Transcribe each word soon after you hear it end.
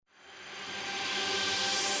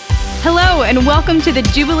Hello, and welcome to the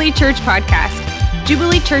Jubilee Church podcast.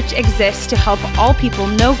 Jubilee Church exists to help all people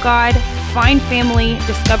know God, find family,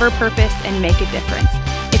 discover purpose, and make a difference.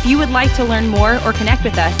 If you would like to learn more or connect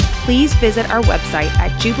with us, please visit our website at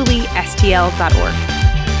jubileestl.org.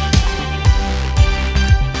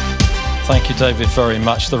 Thank you, David, very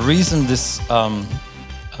much. The reason this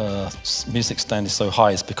music stand is so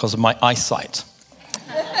high is because of my eyesight.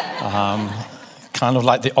 Kind of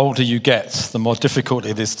like the older you get, the more difficult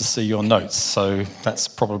it is to see your notes. So that's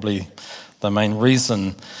probably the main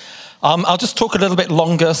reason. I'll just talk a little bit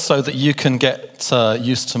longer so that you can get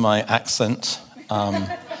used to my accent,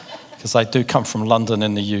 because I do come from London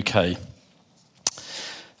in the UK.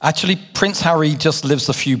 Actually, Prince Harry just lives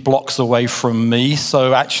a few blocks away from me,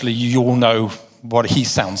 so actually you all know what he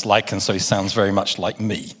sounds like, and so he sounds very much like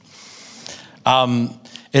me.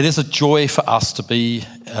 It is a joy for us to be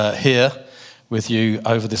here with you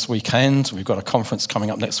over this weekend. We've got a conference coming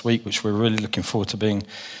up next week, which we're really looking forward to being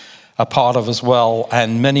a part of as well.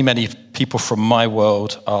 And many, many people from my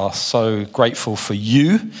world are so grateful for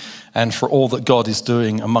you and for all that God is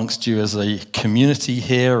doing amongst you as a community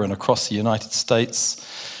here and across the United States.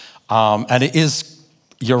 And it is,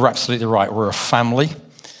 you're absolutely right, we're a family,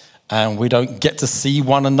 and we don't get to see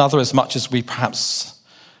one another as much as we perhaps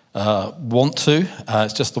want to.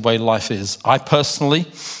 It's just the way life is. I personally,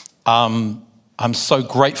 I'm so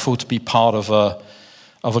grateful to be part of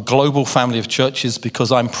a global family of churches,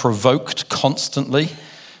 because I'm provoked constantly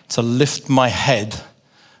to lift my head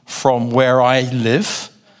from where I live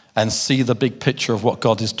and see the big picture of what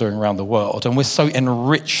God is doing around the world. And we're so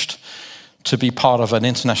enriched to be part of an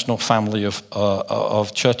international family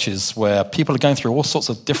of churches where people are going through all sorts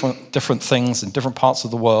of different things in different parts of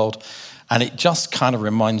the world. And it just kind of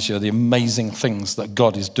reminds you of the amazing things that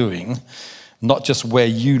God is doing, not just where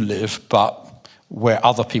you live, but where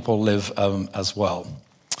other people live as well.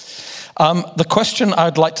 The question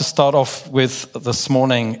I'd like to start off with this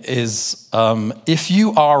morning is, if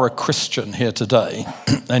you are a Christian here today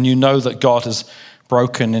and you know that God has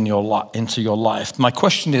broken into your life, my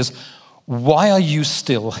question is, why are you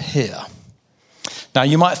still here? Now,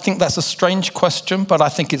 you might think that's a strange question, but I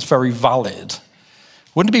think it's very valid.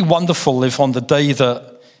 Wouldn't it be wonderful if on the day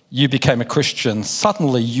that you became a Christian,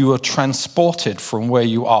 suddenly you were transported from where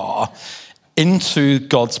you are into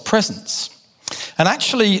God's presence? And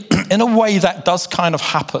actually, in a way, that does kind of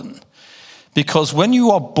happen, because when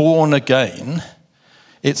you are born again,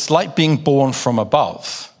 it's like being born from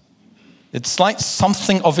above. It's like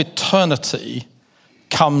something of eternity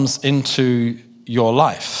comes into your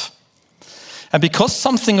life. And because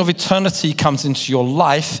something of eternity comes into your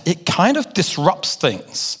life, it kind of disrupts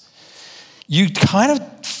things. You kind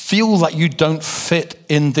of feel like you don't fit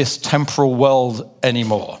in this temporal world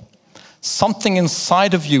anymore. Something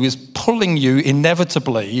inside of you is pulling you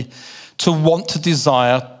inevitably to want to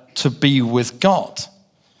desire to be with God.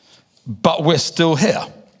 But we're still here.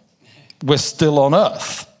 We're still on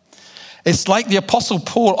earth. It's like the Apostle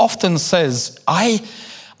Paul often says, I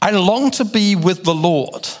long to be with the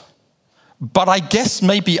Lord, but I guess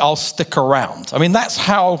maybe I'll stick around. I mean, that's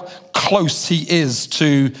how close he is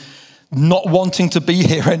to not wanting to be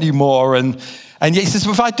here anymore. And yet he says,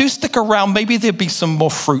 if I do stick around, maybe there'll be some more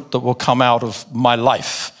fruit that will come out of my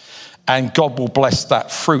life, and God will bless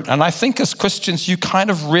that fruit. And I think as Christians, you kind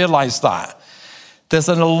of realize that. There's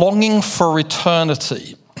a longing for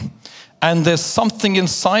eternity, and there's something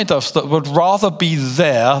inside us that would rather be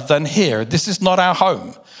there than here. This is not our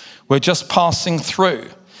home. We're just passing through.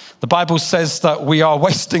 The Bible says that we are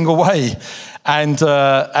wasting away, and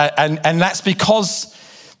that's because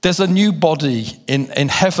there's a new body in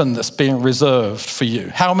heaven that's being reserved for you.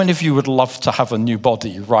 How many of you would love to have a new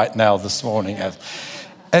body right now this morning?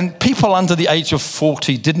 And people under the age of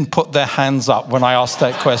 40 didn't put their hands up when I asked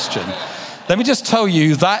that question. Let me just tell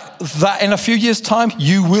you that in a few years' time,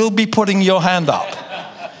 you will be putting your hand up.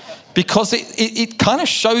 Because it kind of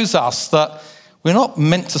shows us that we're not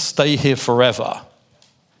meant to stay here forever.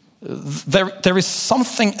 There is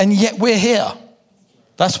something, and yet we're here.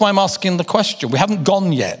 That's why I'm asking the question. We haven't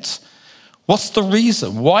gone yet. What's the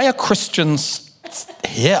reason? Why are Christians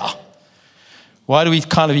here? Why do we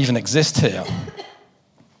kind of even exist here?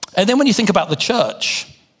 And then when you think about the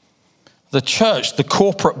church, the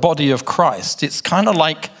corporate body of Christ, it's kind of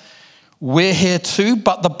like we're here too,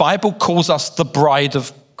 but the Bible calls us the bride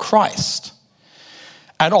of Christ.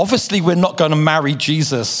 And obviously we're not going to marry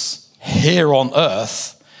Jesus here on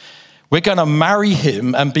earth. We're going to marry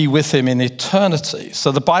him and be with him in eternity.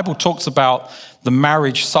 So the Bible talks about the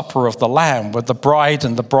marriage supper of the Lamb, where the bride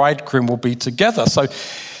and the bridegroom will be together. So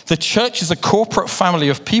the church is a corporate family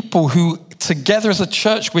of people who, together as a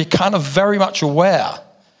church, we're kind of very much aware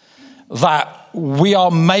that we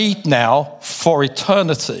are made now for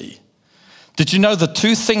eternity. Did you know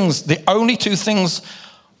the only two things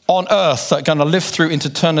on earth that are going to live through into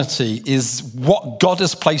eternity is what God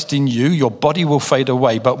has placed in you. Your body will fade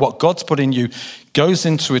away, but what God's put in you goes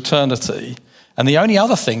into eternity. And the only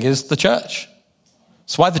other thing is the church.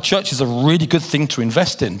 That's why the church is a really good thing to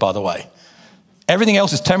invest in, by the way. Everything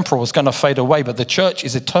else is temporal, it's going to fade away, but the church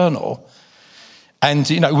is eternal. And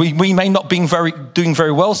we may not be doing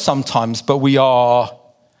very well sometimes, but we are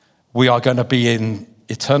going to be in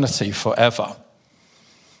eternity forever.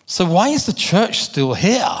 So why is the church still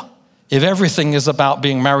here if everything is about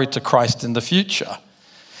being married to Christ in the future?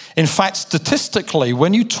 In fact, statistically,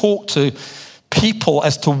 when you talk to people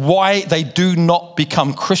as to why they do not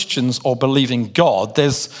become Christians or believe in God,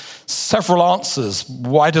 there's several answers.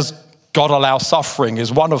 Why does God allow suffering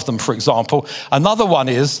is one of them, for example. Another one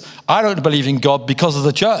is, I don't believe in God because of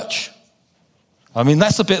the church. I mean,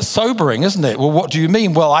 that's a bit sobering, isn't it? Well, what do you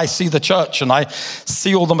mean? Well, I see the church and I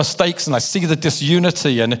see all the mistakes and I see the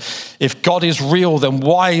disunity. And if God is real, then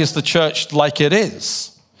why is the church like it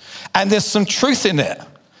is? And there's some truth in it,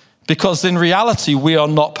 because in reality, we are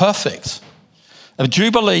not perfect. And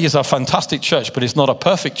Jubilee is a fantastic church, but it's not a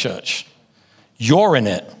perfect church. You're in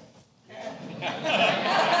it.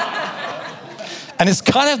 And it's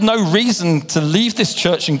kind of no reason to leave this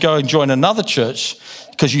church and go and join another church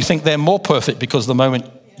because you think they're more perfect, because the moment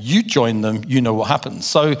you join them, you know what happens.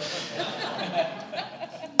 So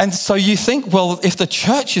you think, well, if the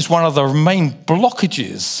church is one of the main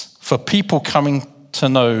blockages for people coming to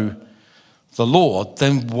know the Lord,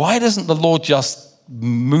 then why doesn't the Lord just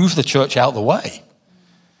move the church out of the way?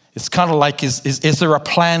 It's kind of like, is there a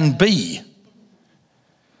plan B?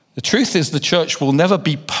 The truth is the church will never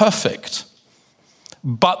be perfect.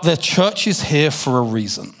 But the church is here for a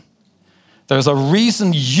reason. There is a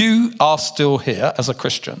reason you are still here as a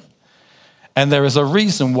Christian. And there is a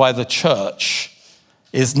reason why the church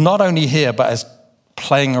is not only here, but is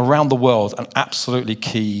playing around the world an absolutely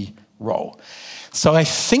key role. So I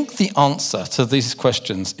think the answer to these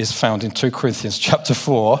questions is found in 2 Corinthians chapter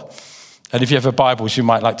 4. And if you have your Bibles, you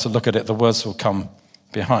might like to look at it. The words will come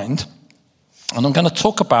behind. And I'm going to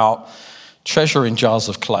talk about treasure in jars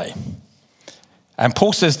of clay. And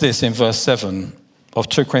Paul says this in verse 7 of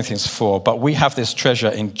 2 Corinthians 4, but we have this treasure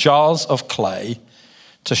in jars of clay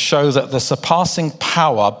to show that the surpassing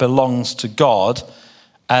power belongs to God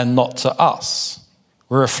and not to us.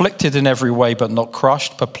 We're afflicted in every way, but not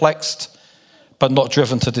crushed, perplexed, but not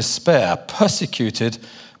driven to despair, persecuted,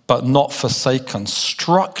 but not forsaken,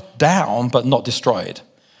 struck down, but not destroyed.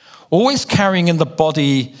 Always carrying in the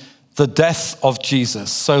body the death of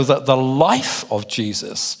Jesus, so that the life of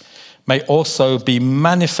Jesus may also be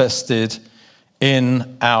manifested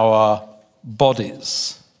in our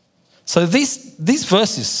bodies. So these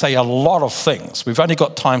verses say a lot of things. We've only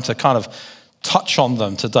got time to kind of touch on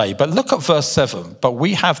them today. But look at verse 7. But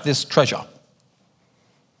we have this treasure.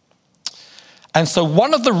 And so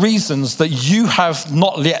one of the reasons that you have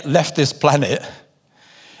not yet left this planet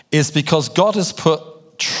is because God has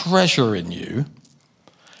put treasure in you.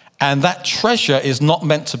 And that treasure is not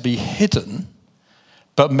meant to be hidden,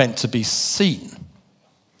 but meant to be seen.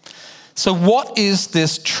 So what is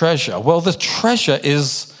this treasure? Well, the treasure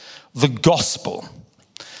is the gospel.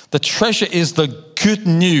 The treasure is the good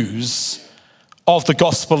news of the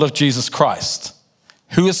gospel of Jesus Christ,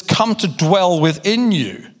 who has come to dwell within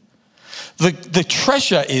you. The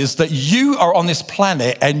treasure is that you are on this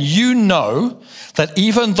planet and you know that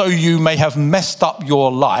even though you may have messed up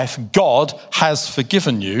your life, God has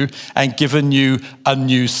forgiven you and given you a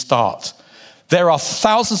new start. There are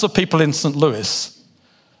thousands of people in St. Louis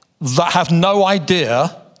that have no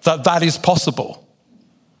idea that that is possible.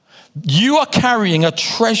 You are carrying a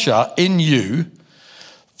treasure in you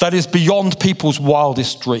that is beyond people's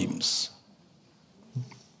wildest dreams.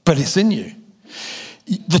 But it's in you.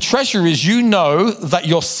 The treasure is you know that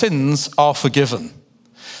your sins are forgiven.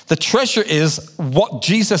 The treasure is what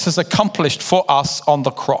Jesus has accomplished for us on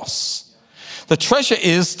the cross. The treasure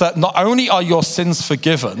is that not only are your sins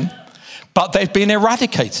forgiven, but they've been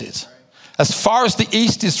eradicated. As far as the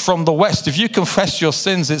east is from the west, if you confess your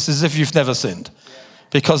sins, it's as if you've never sinned.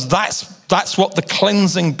 Because that's what the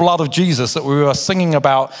cleansing blood of Jesus that we were singing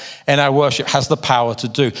about in our worship has the power to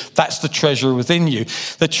do. That's the treasure within you.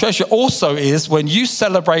 The treasure also is when you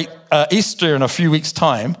celebrate Easter in a few weeks'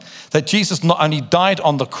 time, that Jesus not only died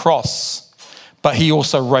on the cross, but he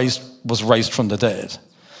also was raised from the dead.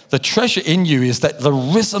 The treasure in you is that the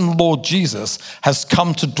risen Lord Jesus has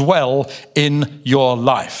come to dwell in your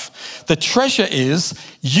life. The treasure is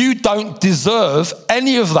you don't deserve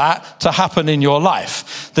any of that to happen in your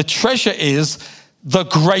life. The treasure is the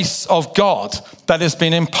grace of God that has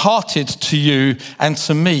been imparted to you and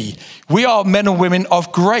to me. We are men and women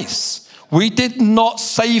of grace. We did not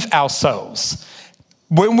save ourselves.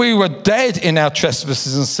 When we were dead in our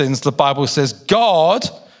trespasses and sins, the Bible says, God,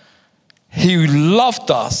 who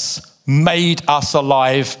loved us, made us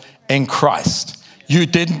alive in Christ. You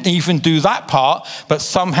didn't even do that part, but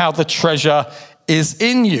somehow the treasure is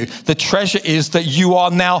in you. The treasure is that you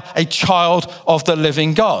are now a child of the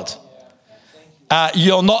living God.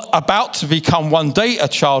 You're not about to become one day a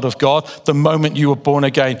child of God. The moment you were born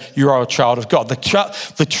again, you are a child of God.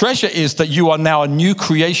 The treasure is that you are now a new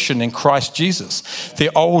creation in Christ Jesus.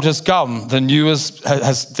 The old has gone, the new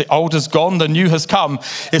the old has gone, the new has come.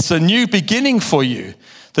 It's a new beginning for you.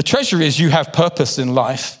 The treasure is you have purpose in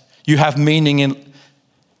life. You have meaning in.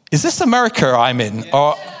 Is this America I'm in?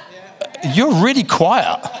 Or you're really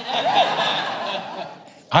quiet.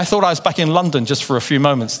 I thought I was back in London just for a few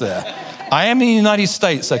moments there. I am in the United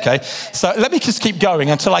States, okay? So let me just keep going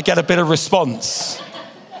until I get a bit of response.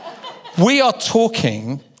 We are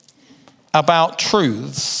talking about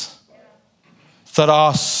truths that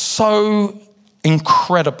are so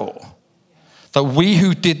incredible that we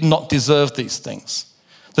who did not deserve these things.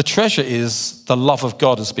 The treasure is the love of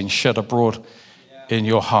God has been shed abroad in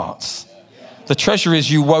your hearts. The treasure is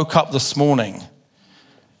you woke up this morning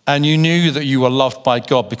and you knew that you were loved by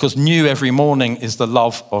God, because new every morning is the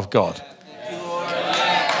love of God.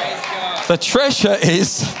 The treasure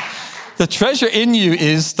in you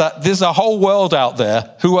is that there's a whole world out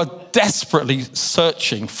there who are desperately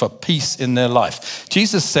searching for peace in their life.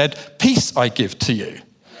 Jesus said, peace I give to you.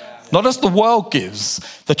 Not as the world gives.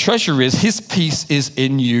 The treasure is his peace is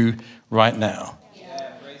in you right now.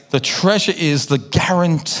 The treasure is the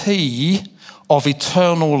guarantee of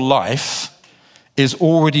eternal life is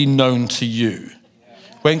already known to you.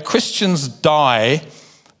 When Christians die,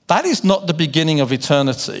 that is not the beginning of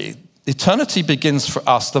eternity. Eternity begins for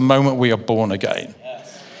us the moment we are born again.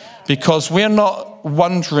 Because we're not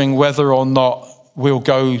wondering whether or not we'll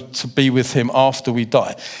go to be with him after we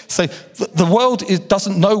die. So the world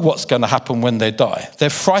doesn't know what's going to happen when they die. They're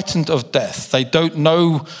frightened of death. They don't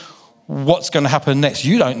know what's going to happen next.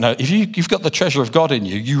 You don't know. If you've got the treasure of God in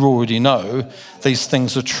you, you already know these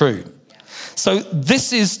things are true. So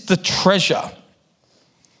this is the treasure.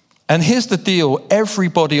 And here's the deal.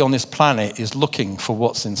 Everybody on this planet is looking for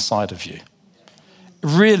what's inside of you.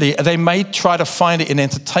 Really, they may try to find it in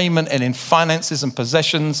entertainment and in finances and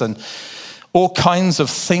possessions and all kinds of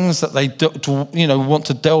things that they want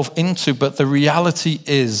to delve into. But the reality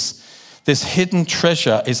is this hidden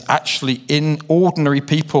treasure is actually in ordinary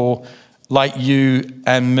people like you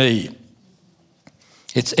and me.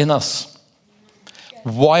 It's in us.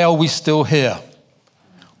 Why are we still here?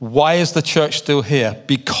 Why is the church still here?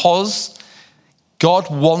 Because God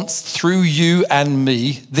wants through you and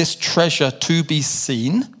me this treasure to be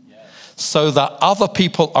seen so that other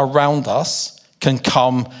people around us can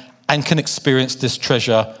come and can experience this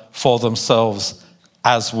treasure for themselves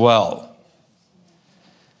as well.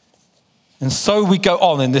 And so we go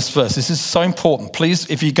on in this verse. This is so important. Please,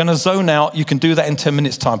 if you're going to zone out, you can do that in 10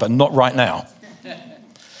 minutes time, but not right now.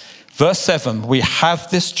 Verse 7, we have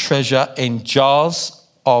this treasure in jars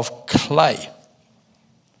of clay.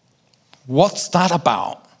 What's that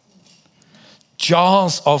about?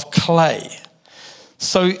 Jars of clay.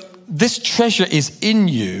 So this treasure is in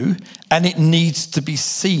you and it needs to be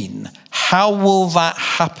seen. How will that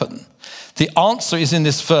happen? The answer is in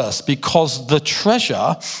this verse, because the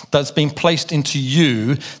treasure that's been placed into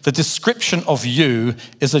you, the description of you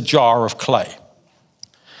is a jar of clay.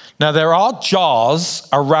 Now, there are jars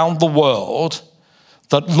around the world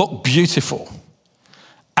that look beautiful.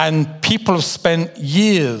 And people have spent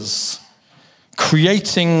years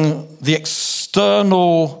creating the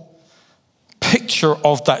external picture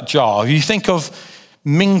of that jar. If you think of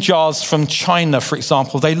Ming jars from China, for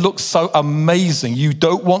example, they look so amazing. You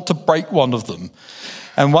don't want to break one of them.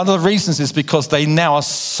 And one of the reasons is because they now are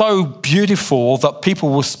so beautiful that people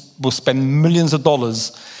will spend millions of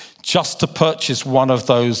dollars just to purchase one of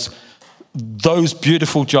those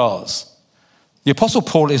beautiful jars. The Apostle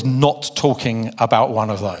Paul is not talking about one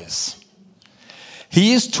of those.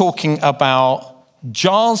 He is talking about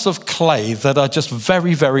jars of clay that are just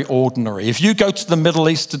very, very ordinary. If you go to the Middle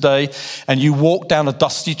East today and you walk down a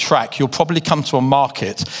dusty track, you'll probably come to a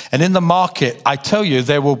market. And in the market, I tell you,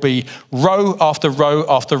 there will be row after row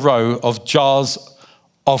after row of jars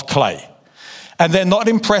of clay. And they're not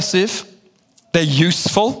impressive. They're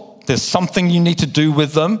useful. There's something you need to do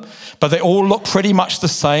with them, but they all look pretty much the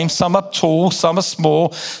same. Some are tall, some are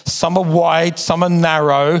small, some are wide, some are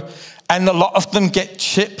narrow. And a lot of them get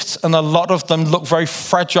chipped, and a lot of them look very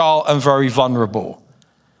fragile and very vulnerable.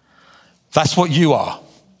 That's what you are.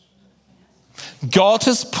 God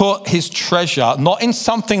has put his treasure not in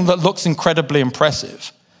something that looks incredibly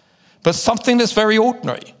impressive, but something that's very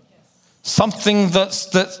ordinary, something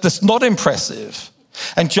that's not impressive.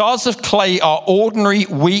 And jars of clay are ordinary,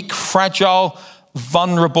 weak, fragile,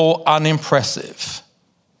 vulnerable, unimpressive.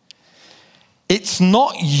 It's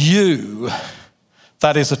not you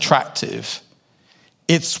that is attractive.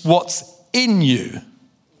 It's what's in you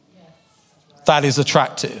that is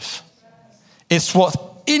attractive. It's what's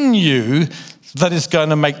in you that is going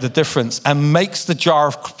to make the difference and makes the jar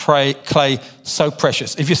of clay so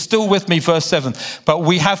precious. If you're still with me, verse 7, but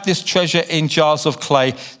we have this treasure in jars of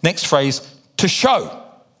clay. Next phrase, to show.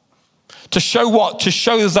 To show what? To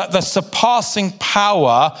show that the surpassing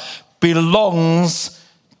power belongs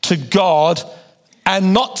to God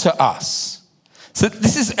and not to us. So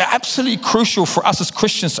this is absolutely crucial for us as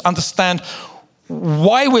Christians to understand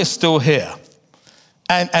why we're still here.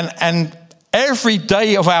 And every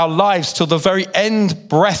day of our lives till the very end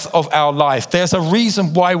breath of our life, there's a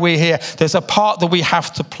reason why we're here. There's a part that we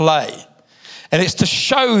have to play. And it's to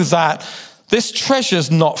show that this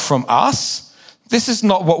treasure's not from us. This is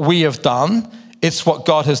not what we have done. It's what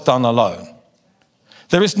God has done alone.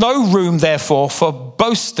 There is no room, therefore, for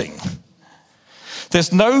boasting.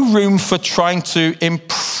 There's no room for trying to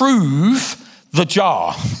improve the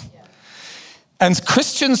jar. And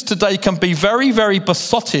Christians today can be very, very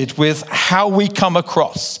besotted with how we come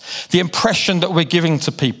across, the impression that we're giving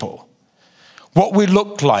to people, what we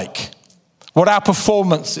look like, what our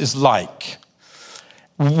performance is like,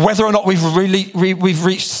 whether or not we've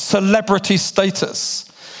reached celebrity status.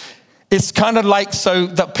 It's kind of like so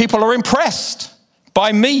that people are impressed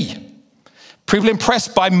by me, people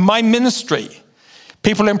impressed by my ministry,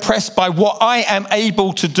 people impressed by what I am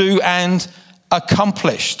able to do and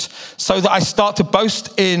accomplished, so that I start to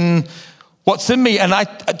boast in what's in me. And I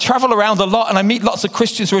travel around a lot and I meet lots of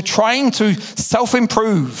Christians who are trying to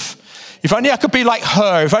self-improve. If only I could be like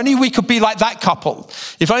her, if only we could be like that couple,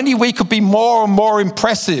 if only we could be more and more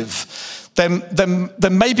impressive, then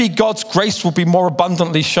maybe God's grace will be more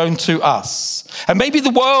abundantly shown to us. And maybe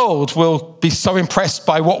the world will be so impressed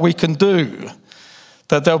by what we can do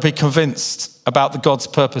that they'll be convinced about the God's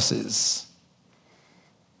purposes.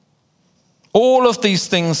 All of these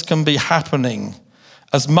things can be happening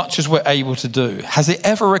as much as we're able to do. Has it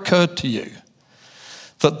ever occurred to you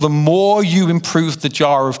that the more you improve the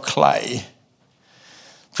jar of clay,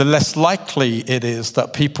 the less likely it is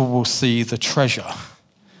that people will see the treasure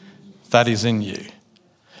that is in you?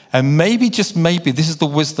 And maybe, just maybe, this is the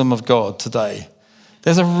wisdom of God today.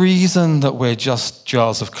 There's a reason that we're just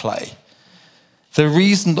jars of clay. The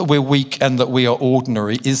reason that we're weak and that we are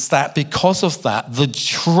ordinary is that because of that, the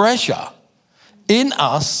treasure in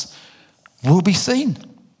us will be seen.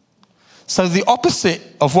 So the opposite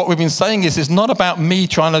of what we've been saying is not about me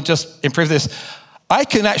trying to just improve this. I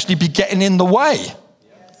can actually be getting in the way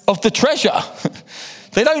of the treasure.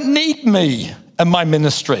 They don't need me and my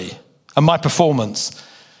ministry and my performance.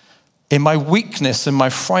 In my weakness and my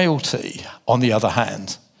frailty, on the other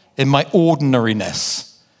hand, in my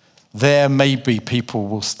ordinariness, there maybe people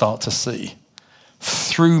will start to see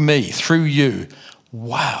through me, through you,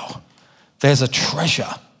 wow, there's a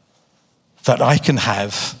treasure that I can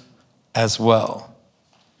have as well.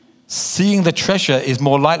 Seeing the treasure is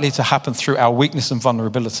more likely to happen through our weakness and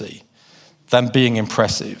vulnerability than being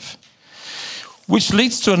impressive. Which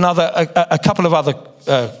leads to a couple of other,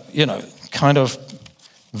 kind of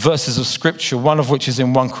verses of scripture, one of which is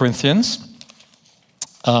in 1 Corinthians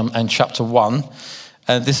and chapter 1.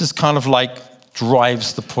 And this is kind of like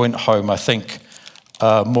drives the point home, I think,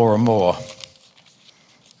 more and more.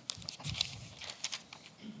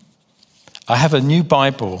 I have a new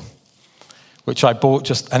Bible, which I bought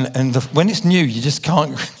when it's new, you just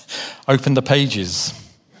can't open the pages.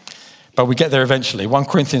 But we get there eventually. 1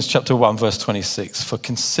 Corinthians chapter 1, verse 26. For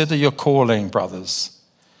consider your calling, brothers.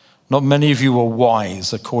 Not many of you were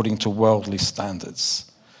wise according to worldly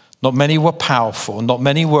standards. Not many were powerful. Not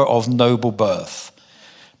many were of noble birth.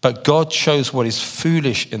 But God chose what is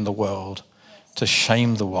foolish in the world to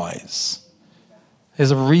shame the wise.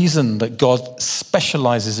 There's a reason that God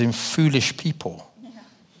specializes in foolish people.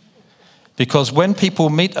 Because when people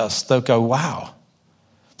meet us, they'll go, wow,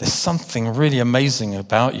 there's something really amazing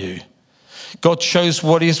about you. God chose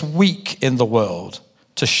what is weak in the world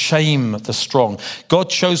to shame the strong. God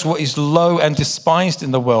chose what is low and despised in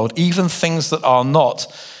the world, even things that are not,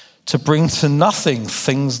 to bring to nothing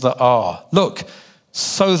things that are. Look,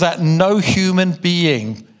 so that no human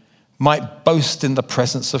being might boast in the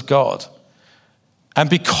presence of God. And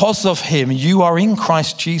because of him, you are in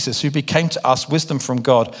Christ Jesus, who became to us wisdom from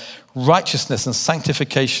God, righteousness and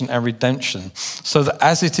sanctification and redemption, so that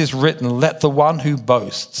as it is written, let the one who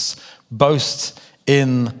boasts, boast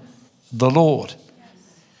in the Lord.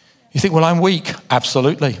 You think, well, I'm weak.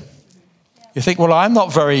 Absolutely. You think, well, I'm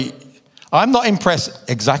not impressed.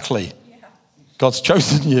 Exactly. God's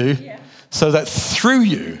chosen you so that through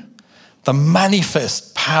you, the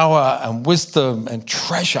manifest power and wisdom and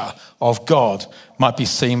treasure of God might be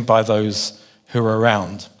seen by those who are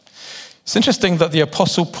around. It's interesting that the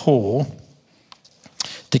Apostle Paul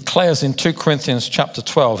declares in 2 Corinthians chapter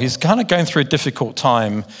 12, he's kind of going through a difficult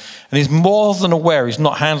time, and he's more than aware he's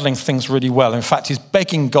not handling things really well. In fact, he's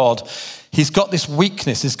begging God. He's got this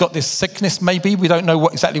weakness. He's got this sickness maybe. We don't know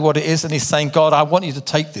exactly what it is. And he's saying, God, I want you to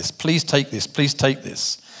take this. Please take this. Please take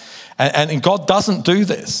this. And God doesn't do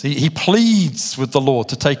this. He pleads with the Lord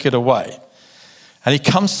to take it away. And he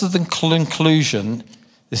comes to the conclusion,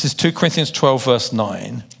 this is 2 Corinthians 12, verse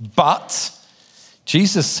 9, but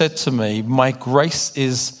Jesus said to me, my grace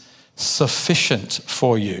is sufficient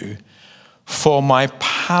for you, for my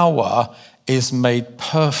power is made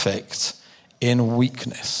perfect in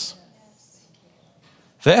weakness.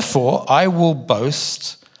 Therefore, I will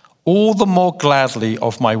boast all the more gladly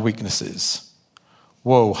of my weaknesses.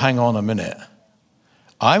 Whoa, hang on a minute.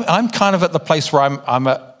 I'm kind of at the place where I'm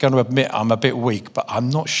going to admit I'm a bit weak, but I'm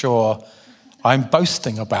not sure I'm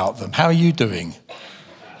boasting about them. How are you doing?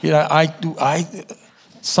 You know,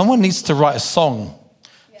 someone needs to write a song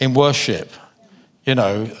in worship, you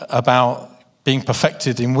know, about being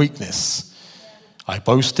perfected in weakness. I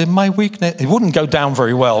boast in my weakness. It wouldn't go down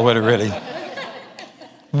very well, would it really?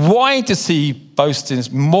 Why does he boast in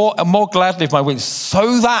more gladly of my weakness?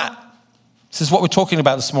 So that, this is what we're talking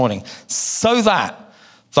about this morning, so that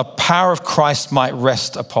the power of Christ might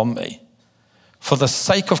rest upon me. For the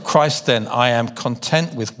sake of Christ, then, I am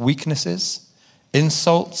content with weaknesses,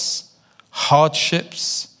 insults,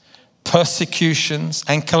 hardships, persecutions,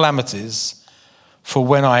 and calamities. For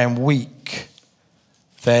when I am weak,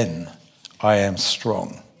 then I am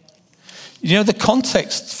strong. You know, the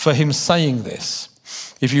context for him saying this,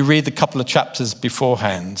 if you read the couple of chapters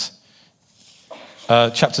beforehand,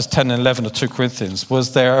 chapters 10 and 11 of 2 Corinthians,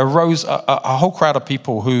 was there arose a whole crowd of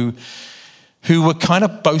people who were kind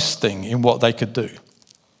of boasting in what they could do.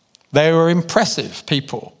 They were impressive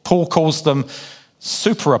people. Paul calls them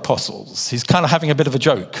super apostles. He's kind of having a bit of a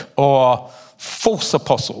joke. Or false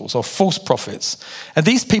apostles or false prophets. And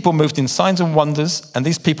these people moved in signs and wonders, and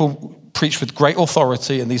these people preached with great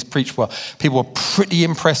authority, and these people were pretty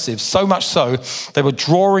impressive. So much so, they were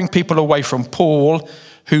drawing people away from Paul,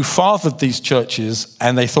 who fathered these churches,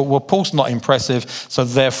 and they thought, well, Paul's not impressive, so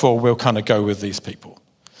therefore we'll kind of go with these people.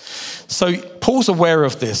 So Paul's aware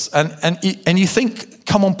of this, and you think,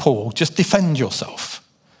 come on, Paul, just defend yourself.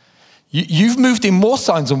 You've moved in more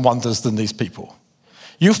signs and wonders than these people.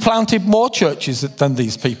 You've planted more churches than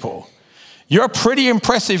these people. You're a pretty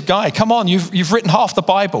impressive guy. Come on, you've written half the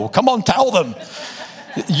Bible. Come on, tell them.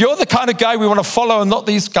 You're the kind of guy we want to follow and not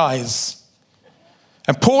these guys.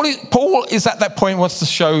 And Paul is at that point, wants to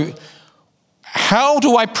show, how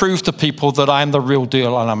do I prove to people that I'm the real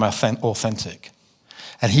deal and I'm authentic?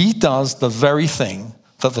 And he does the very thing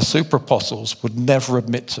that the super apostles would never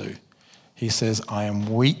admit to. He says, I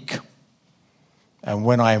am weak. And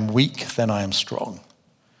when I am weak, then I am strong.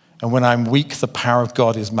 And when I'm weak, the power of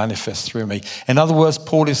God is manifest through me. In other words,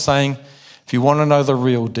 Paul is saying, if you want to know the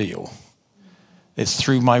real deal, it's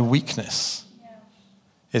through my weakness.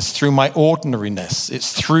 It's through my ordinariness.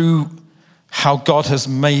 It's through how God has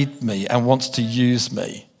made me and wants to use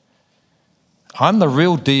me. I'm the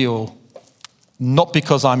real deal, not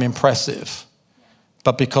because I'm impressive,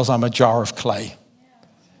 but because I'm a jar of clay.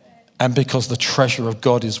 And because the treasure of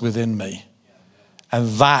God is within me. And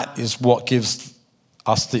that is what gives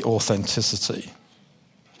us the authenticity.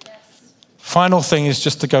 Final thing is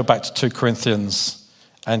just to go back to 2 Corinthians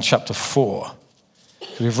and chapter 4.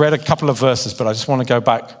 We've read a couple of verses, but I just want to go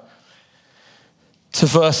back to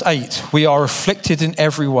verse 8. We are afflicted in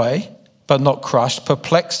every way, but not crushed,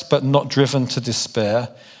 perplexed, but not driven to despair,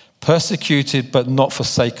 persecuted, but not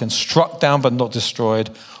forsaken, struck down, but not destroyed,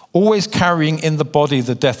 always carrying in the body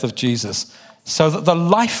the death of Jesus, so that the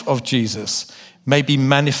life of Jesus may be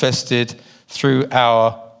manifested through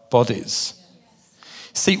our bodies.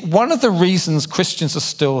 See, one of the reasons Christians are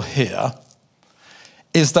still here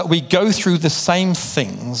is that we go through the same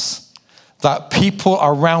things that people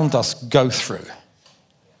around us go through.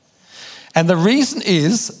 And the reason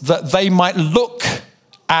is that they might look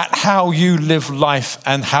at how you live life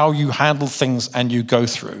and how you handle things and you go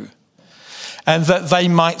through. And that they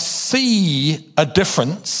might see a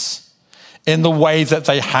difference in the way that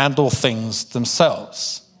they handle things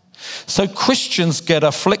themselves. So Christians get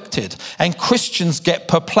afflicted, and Christians get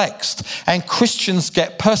perplexed, and Christians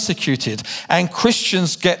get persecuted, and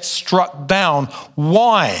Christians get struck down.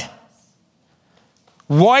 Why?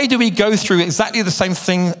 Why do we go through exactly the same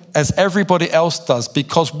thing as everybody else does?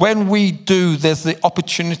 Because when we do, there's the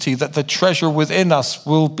opportunity that the treasure within us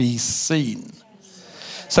will be seen.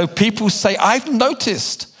 So people say, I've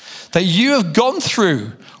noticed that you have gone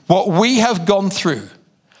through what we have gone through.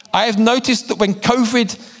 I have noticed that when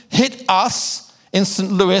COVID hit us in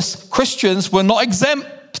St. Louis, Christians were not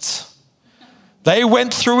exempt. They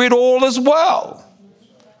went through it all as well.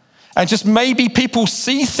 And just maybe people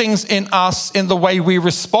see things in us in the way we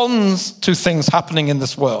respond to things happening in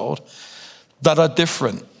this world that are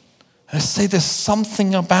different. I say there's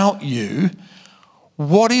something about you.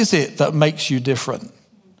 What is it that makes you different?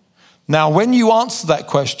 Now, when you answer that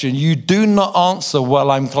question, you do not answer,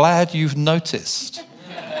 well, I'm glad you've noticed.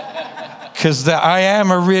 Because I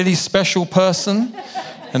am a really special person.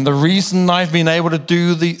 And the reason I've been able to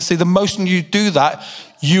the moment you do that,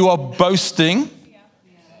 you are boasting.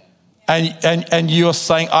 And you're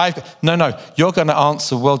saying, no, you're going to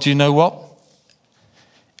answer, well, do you know what?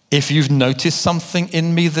 If you've noticed something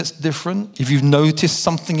in me that's different, if you've noticed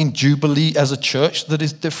something in Jubilee as a church that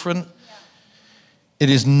is different, it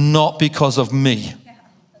is not because of me.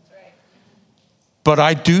 But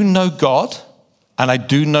I do know God, and I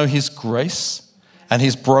do know his grace, and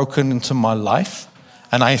he's broken into my life.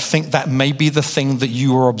 And I think that may be the thing that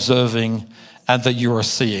you are observing and that you are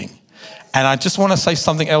seeing. And I just want to say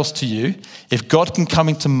something else to you. If God can come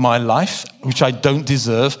into my life, which I don't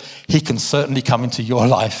deserve, he can certainly come into your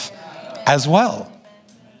life as well.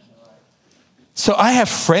 So I have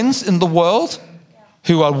friends in the world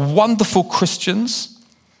who are wonderful Christians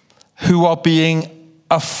who are being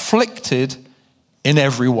afflicted in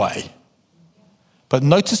every way. But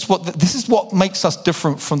notice this is what makes us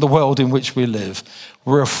different from the world in which we live.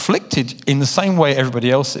 We're afflicted in the same way everybody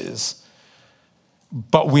else is,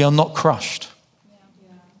 but we are not crushed.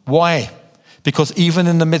 Why? Because even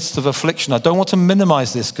in the midst of affliction, I don't want to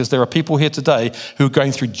minimize this because there are people here today who are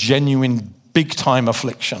going through genuine big time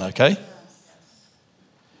affliction, okay?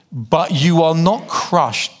 But you are not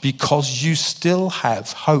crushed because you still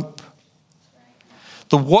have hope.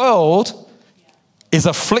 The world is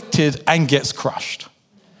afflicted and gets crushed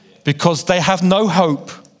because they have no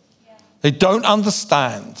hope. They don't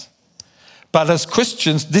understand. But as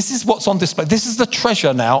Christians, this is what's on display. This is the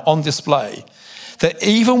treasure now on display. That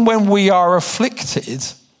even when we are afflicted,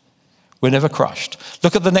 we're never crushed.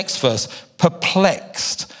 Look at the next verse.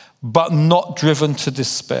 Perplexed, but not driven to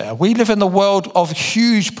despair. We live in a world of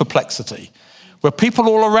huge perplexity, where people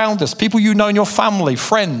all around us, people you know in your family,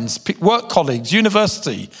 friends, work colleagues,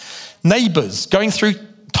 university, neighbors, going through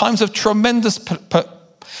times of tremendous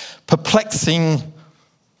perplexing,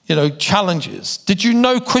 challenges. Did you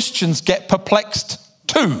know Christians get perplexed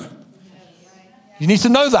too? You need to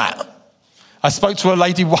know that. I spoke to a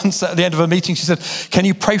lady once at the end of a meeting. She said, "Can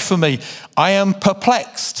you pray for me? I am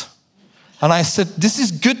perplexed." And I said, this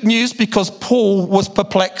is good news because Paul was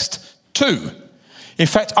perplexed too. In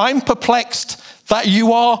fact, I'm perplexed that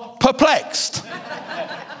you are perplexed.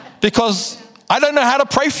 Because I don't know how to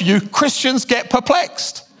pray for you. Christians get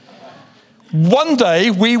perplexed. One day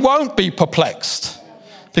we won't be perplexed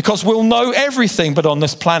because we'll know everything. But on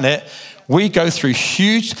this planet, we go through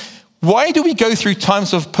huge... Why do we go through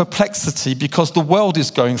times of perplexity? Because the world is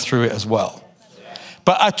going through it as well.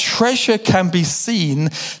 But a treasure can be seen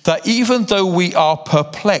that even though we are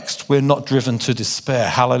perplexed, we're not driven to despair.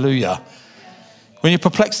 Hallelujah. When you're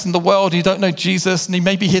perplexed in the world, you don't know Jesus, and he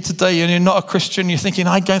may be here today and you're not a Christian, you're thinking,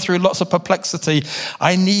 I'm going through lots of perplexity.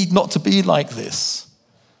 I need not to be like this.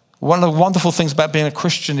 One of the wonderful things about being a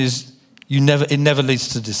Christian is it never leads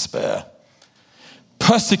to despair.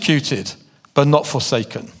 Persecuted, but not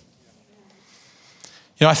forsaken.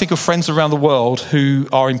 I think of friends around the world who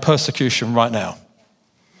are in persecution right now.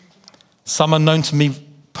 Some are known to me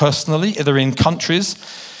personally. They're in countries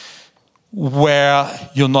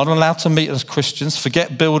where you're not allowed to meet as Christians.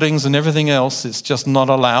 Forget buildings and everything else. It's just not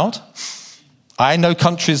allowed. I know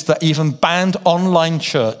countries that even banned online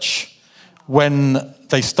church. When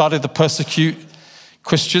they started to persecute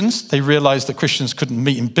Christians, they realized that Christians couldn't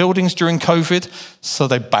meet in buildings during COVID, so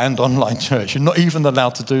they banned online church. You're not even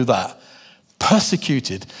allowed to do that.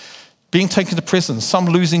 Persecuted, being taken to prison, some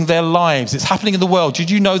losing their lives. It's happening in the world.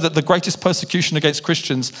 Did you know that the greatest persecution against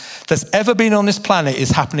Christians that's ever been on this planet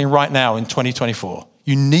is happening right now in 2024?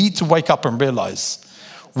 You need to wake up and realize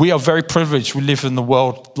we are very privileged. We live in the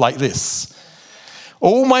world like this.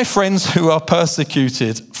 All my friends who are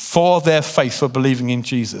persecuted for their faith, for believing in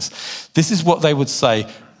Jesus. This is what they would say,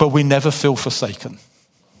 but we never feel forsaken.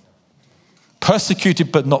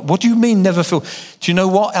 Persecuted, but not. What do you mean never feel? Do you know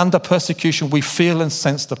what? Under persecution, we feel and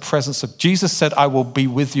sense the presence of Jesus said, I will be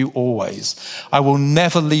with you always. I will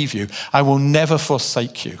never leave you. I will never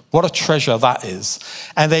forsake you. What a treasure that is.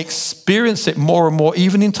 And they experience it more and more,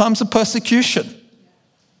 even in times of persecution.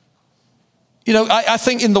 You know, I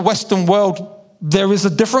think in the Western world, there is a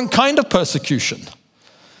different kind of persecution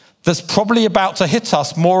that's probably about to hit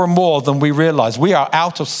us more and more than we realize. We are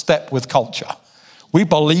out of step with culture. We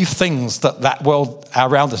believe things that world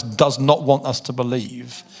around us does not want us to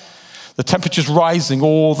believe. The temperature's rising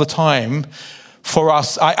all the time for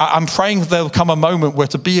us. I'm praying there'll come a moment where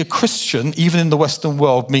to be a Christian, even in the Western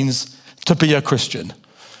world, means to be a Christian.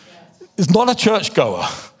 It's not a churchgoer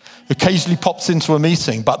who occasionally pops into a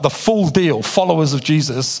meeting, but the full deal, followers of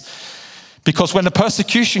Jesus. Because when the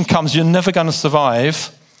persecution comes, you're never going to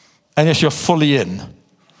survive unless you're fully in.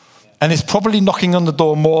 And it's probably knocking on the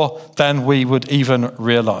door more than we would even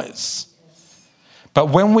realize. But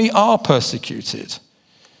when we are persecuted,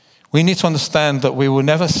 we need to understand that we will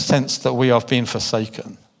never sense that we are being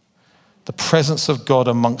forsaken. The presence of God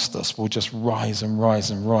amongst us will just rise and rise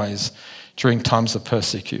and rise during times of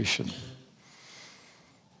persecution.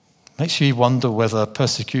 Makes you wonder whether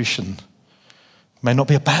persecution may not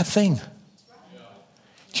be a bad thing.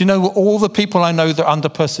 Do you know all the people I know that are under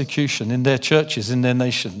persecution in their churches, in their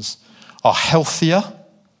nations, are healthier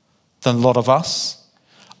than a lot of us,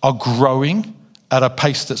 are growing at a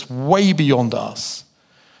pace that's way beyond us,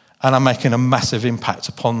 and are making a massive impact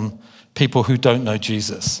upon people who don't know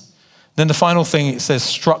Jesus. Then the final thing, it says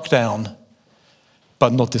struck down,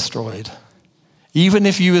 but not destroyed. Even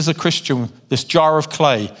if you as a Christian, this jar of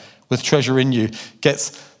clay with treasure in you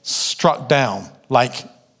gets struck down, like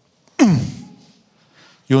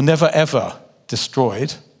you're never ever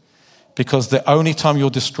destroyed, because the only time you're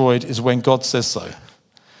destroyed is when God says so.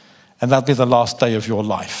 And that'll be the last day of your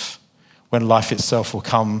life, when life itself will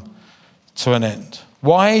come to an end.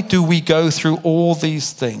 Why do we go through all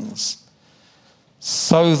these things?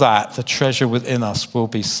 So that the treasure within us will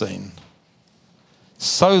be seen.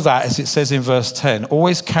 So that, as it says in verse 10,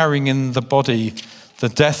 always carrying in the body the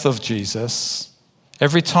death of Jesus.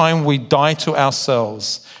 Every time we die to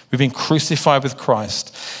ourselves, we've been crucified with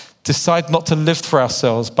Christ. Decide not to live for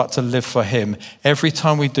ourselves, but to live for him. Every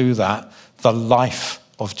time we do that, the life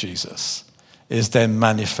of Jesus is then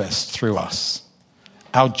manifest through us.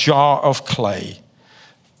 Our jar of clay,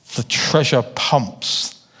 the treasure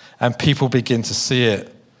pumps, and people begin to see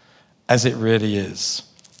it as it really is.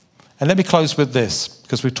 And let me close with this,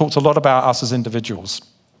 because we've talked a lot about us as individuals.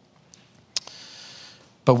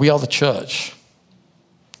 But we are the church.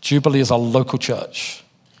 Jubilee is our local church.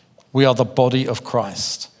 We are the body of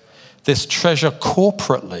Christ. This treasure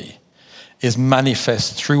corporately is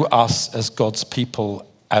manifest through us as God's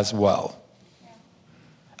people as well.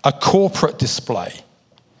 A corporate display.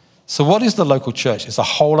 So what is the local church? It's a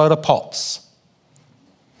whole load of pots.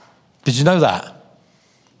 Did you know that?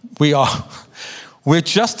 We're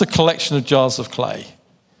just a collection of jars of clay,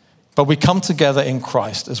 but we come together in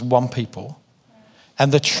Christ as one people,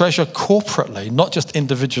 and the treasure corporately, not just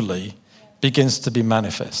individually, begins to be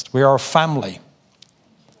manifest. We are a family.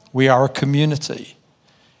 We are a community.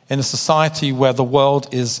 In a society where the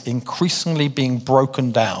world is increasingly being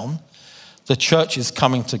broken down, the church is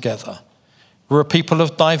coming together. We're a people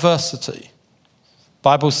of diversity. The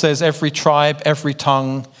Bible says every tribe, every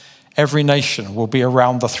tongue, every nation will be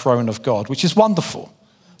around the throne of God, which is wonderful.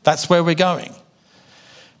 That's where we're going.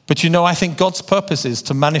 But you know, I think God's purpose is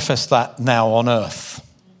to manifest that now on earth.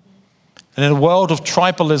 And in a world of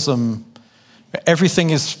tribalism, where everything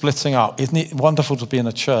is splitting up, isn't it wonderful to be in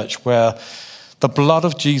a church where the blood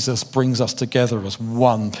of Jesus brings us together as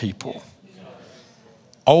one people?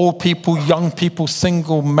 Old people, young people,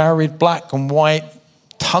 single, married, black and white,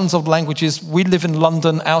 tons of languages. We live in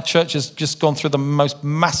London. Our church has just gone through the most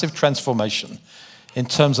massive transformation in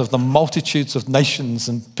terms of the multitudes of nations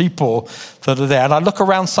and people that are there. And I look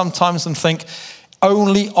around sometimes and think,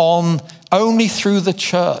 only through the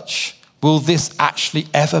church will this actually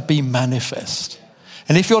ever be manifest.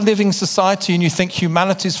 And if you're living in society and you think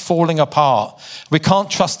humanity's falling apart, we can't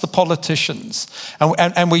trust the politicians,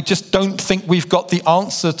 and we just don't think we've got the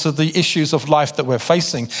answer to the issues of life that we're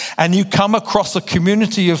facing, and you come across a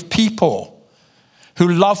community of people who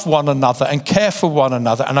love one another and care for one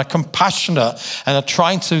another and are compassionate and are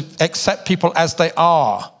trying to accept people as they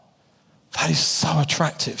are, that is so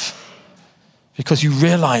attractive, because you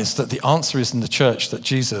realize that the answer is in the church that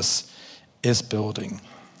Jesus is building.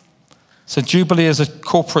 So Jubilee as a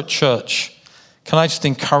corporate church, can I just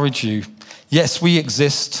encourage you, Yes, we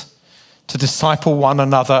exist to disciple one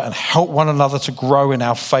another and help one another to grow in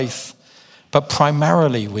our faith, but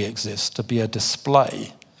primarily we exist to be a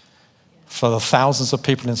display for the thousands of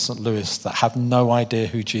people in St. Louis that have no idea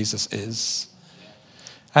who Jesus is.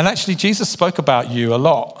 And actually, Jesus spoke about you a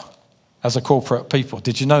lot as a corporate people.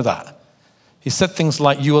 Did you know that? He said things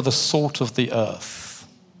like, you are the salt of the earth.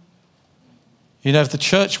 You know, if the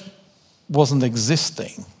church wasn't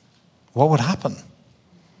existing, what would happen?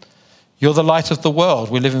 You're the light of the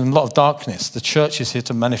world. We live in a lot of darkness. The church is here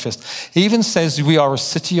to manifest. He even says we are a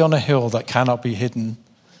city on a hill that cannot be hidden.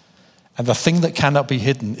 And the thing that cannot be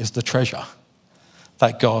hidden is the treasure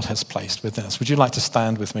that God has placed within us. Would you like to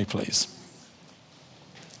stand with me, please?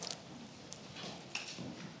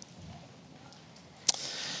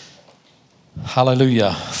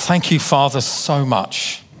 Hallelujah. Thank you, Father, so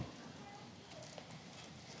much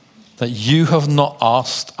that you have not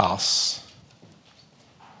asked us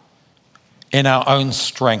in our own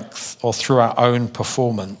strength or through our own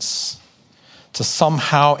performance to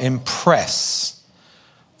somehow impress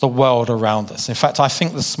the world around us. In fact, I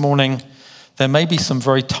think this morning there may be some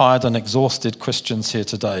very tired and exhausted Christians here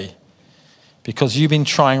today because you've been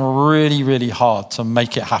trying really, really hard to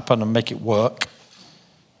make it happen and make it work.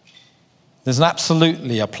 There's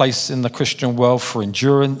absolutely a place in the Christian world for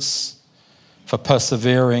endurance, for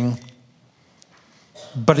persevering,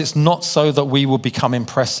 but it's not so that we will become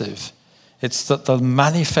impressive. It's that the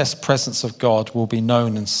manifest presence of God will be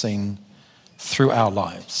known and seen through our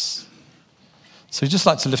lives. So you'd just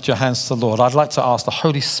like to lift your hands to the Lord. I'd like to ask the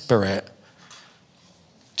Holy Spirit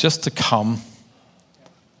just to come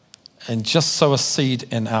and just sow a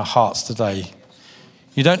seed in our hearts today.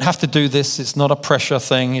 You don't have to do this. It's not a pressure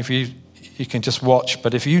thing. If you can just watch.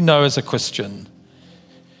 But if you know as a Christian,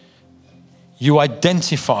 you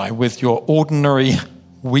identify with your ordinary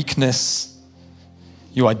weakness,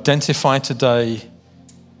 you identify today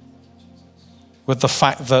with the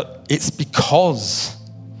fact that it's because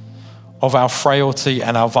of our frailty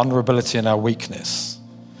and our vulnerability and our weakness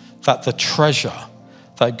that the treasure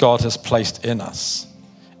that God has placed in us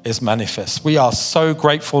is manifest. We are so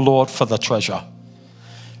grateful, Lord, for the treasure.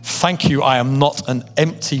 Thank you, I am not an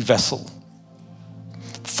empty vessel.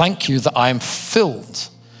 Thank you that I am filled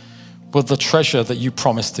with the treasure that you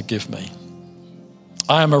promised to give me.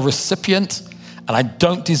 I am a recipient and I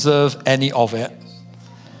don't deserve any of it.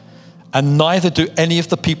 And neither do any of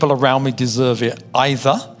the people around me deserve it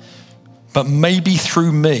either. But maybe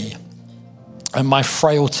through me and my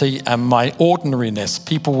frailty and my ordinariness,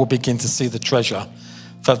 people will begin to see the treasure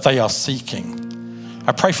that they are seeking.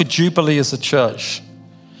 I pray for Jubilee as a church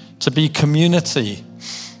to be a community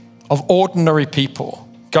of ordinary people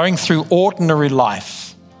going through ordinary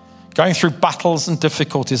life, going through battles and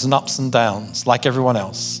difficulties and ups and downs like everyone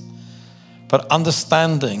else. But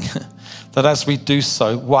understanding that as we do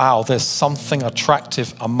so, wow, there's something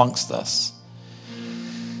attractive amongst us.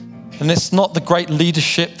 And it's not the great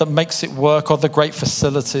leadership that makes it work or the great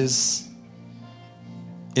facilities.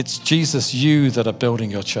 It's Jesus, you that are building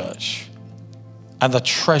your church. And the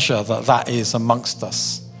treasure that is amongst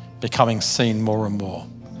us becoming seen more and more.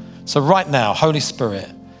 So right now, Holy Spirit,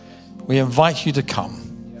 we invite you to come.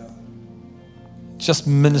 Just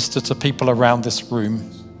minister to people around this room.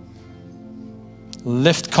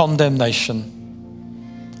 Lift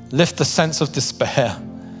condemnation. Lift the sense of despair.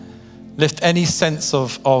 Lift any sense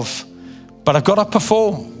of but I've got to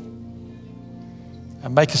perform.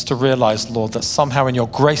 And make us to realize, Lord, that somehow in your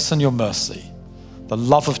grace and your mercy, the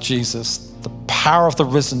love of Jesus, the power of the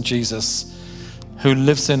risen Jesus who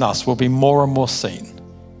lives in us will be more and more seen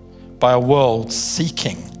by a world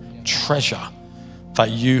seeking treasure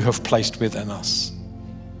that you have placed within us.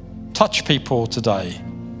 Touch people today.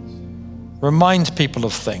 Remind people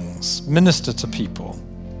of things. Minister to people.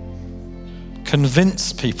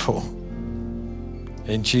 Convince people.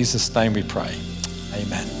 In Jesus' name we pray.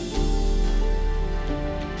 Amen.